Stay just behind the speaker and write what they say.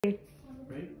Right?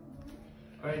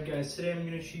 Alright guys, today I'm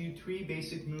going to show you 3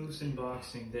 basic moves in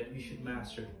boxing that you should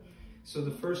master. So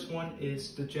the first one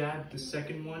is the jab, the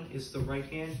second one is the right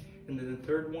hand, and then the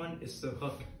third one is the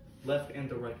hook, left and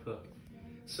the right hook.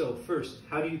 So first,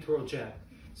 how do you throw a jab?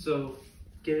 So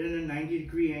get it in a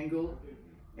 90-degree angle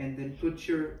and then put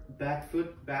your back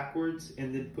foot backwards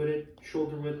and then put it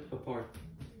shoulder width apart.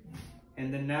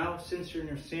 And then now, since you're in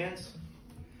your stance,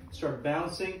 start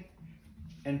bouncing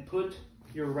and put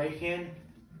your right hand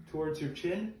towards your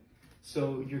chin,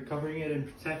 so you're covering it and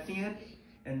protecting it,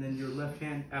 and then your left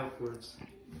hand outwards,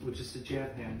 which is the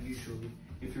jab hand usually,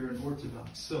 if you're an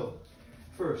orthodox. So,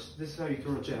 first, this is how you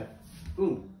throw a jab.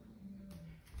 Boom,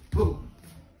 boom,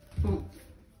 boom,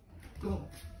 boom.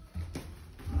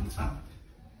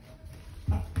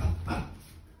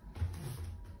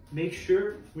 Make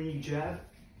sure when you jab,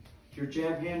 your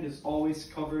jab hand is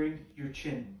always covering your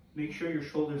chin. Make sure your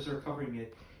shoulders are covering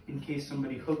it in case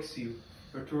somebody hooks you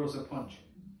or throws a punch.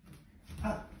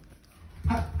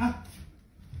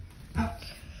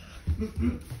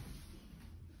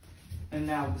 And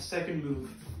now the second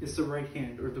move is the right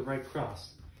hand or the right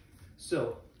cross.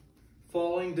 So,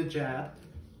 following the jab,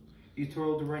 you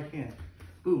throw the right hand.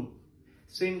 Boom.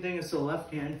 Same thing as the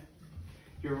left hand.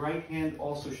 Your right hand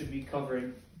also should be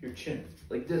covering your chin.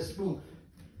 Like this. Boom.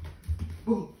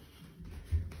 Boom.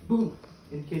 Boom.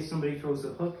 In case somebody throws a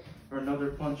hook or another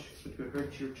punch which could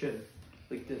hurt your chin.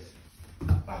 Like this.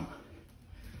 Boom.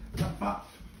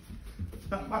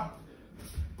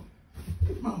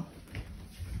 Boom.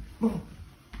 Boom.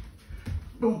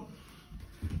 Boom.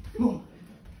 Boom.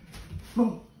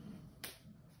 Boom.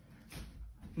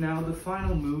 Now the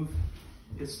final move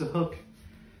is the hook.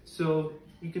 So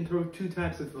you can throw 2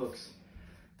 types of hooks.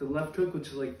 The left hook, which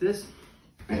is like this.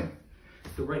 Bam.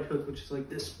 The right hook, which is like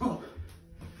this. Boom.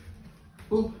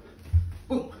 Boom.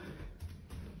 Boom.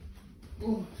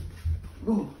 Boom.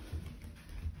 Boom.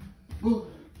 Boom.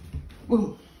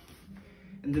 Boom.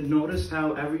 And then notice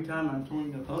how every time I'm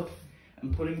throwing a hook,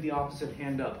 I'm putting the opposite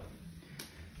hand up.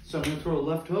 So I'm going to throw a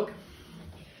left hook.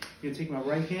 I'm going to take my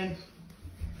right hand,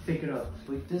 pick it up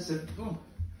like this, and boom.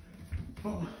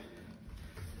 Boom.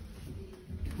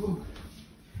 Boom.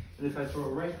 And if I throw a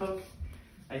right hook,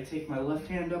 I take my left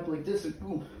hand up like this and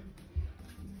boom.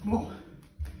 Boom.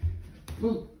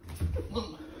 Boom.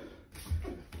 Boom.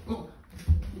 Boom.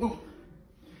 Boom.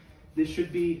 This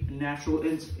should be a natural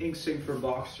instinct for a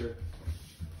boxer.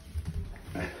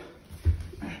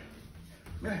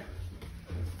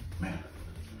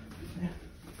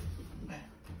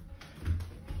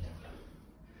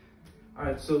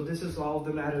 Alright, so this is all of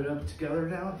them added up together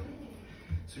now.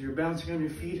 So you're bouncing on your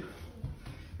feet,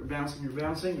 you're bouncing,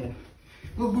 and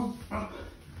boom, boom,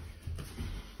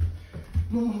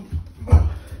 boom, boom.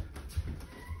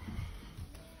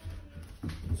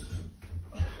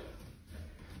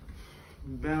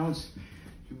 You bounce,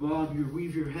 you bob, you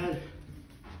weave your head.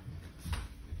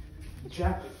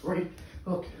 Jab, right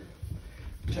hook.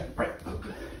 Jab, right hook.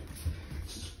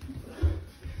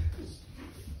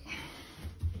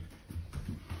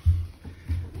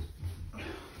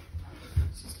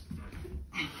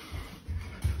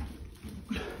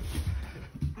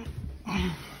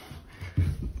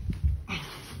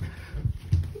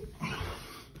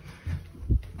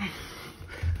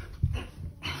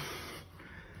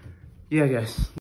 Yeah, guys.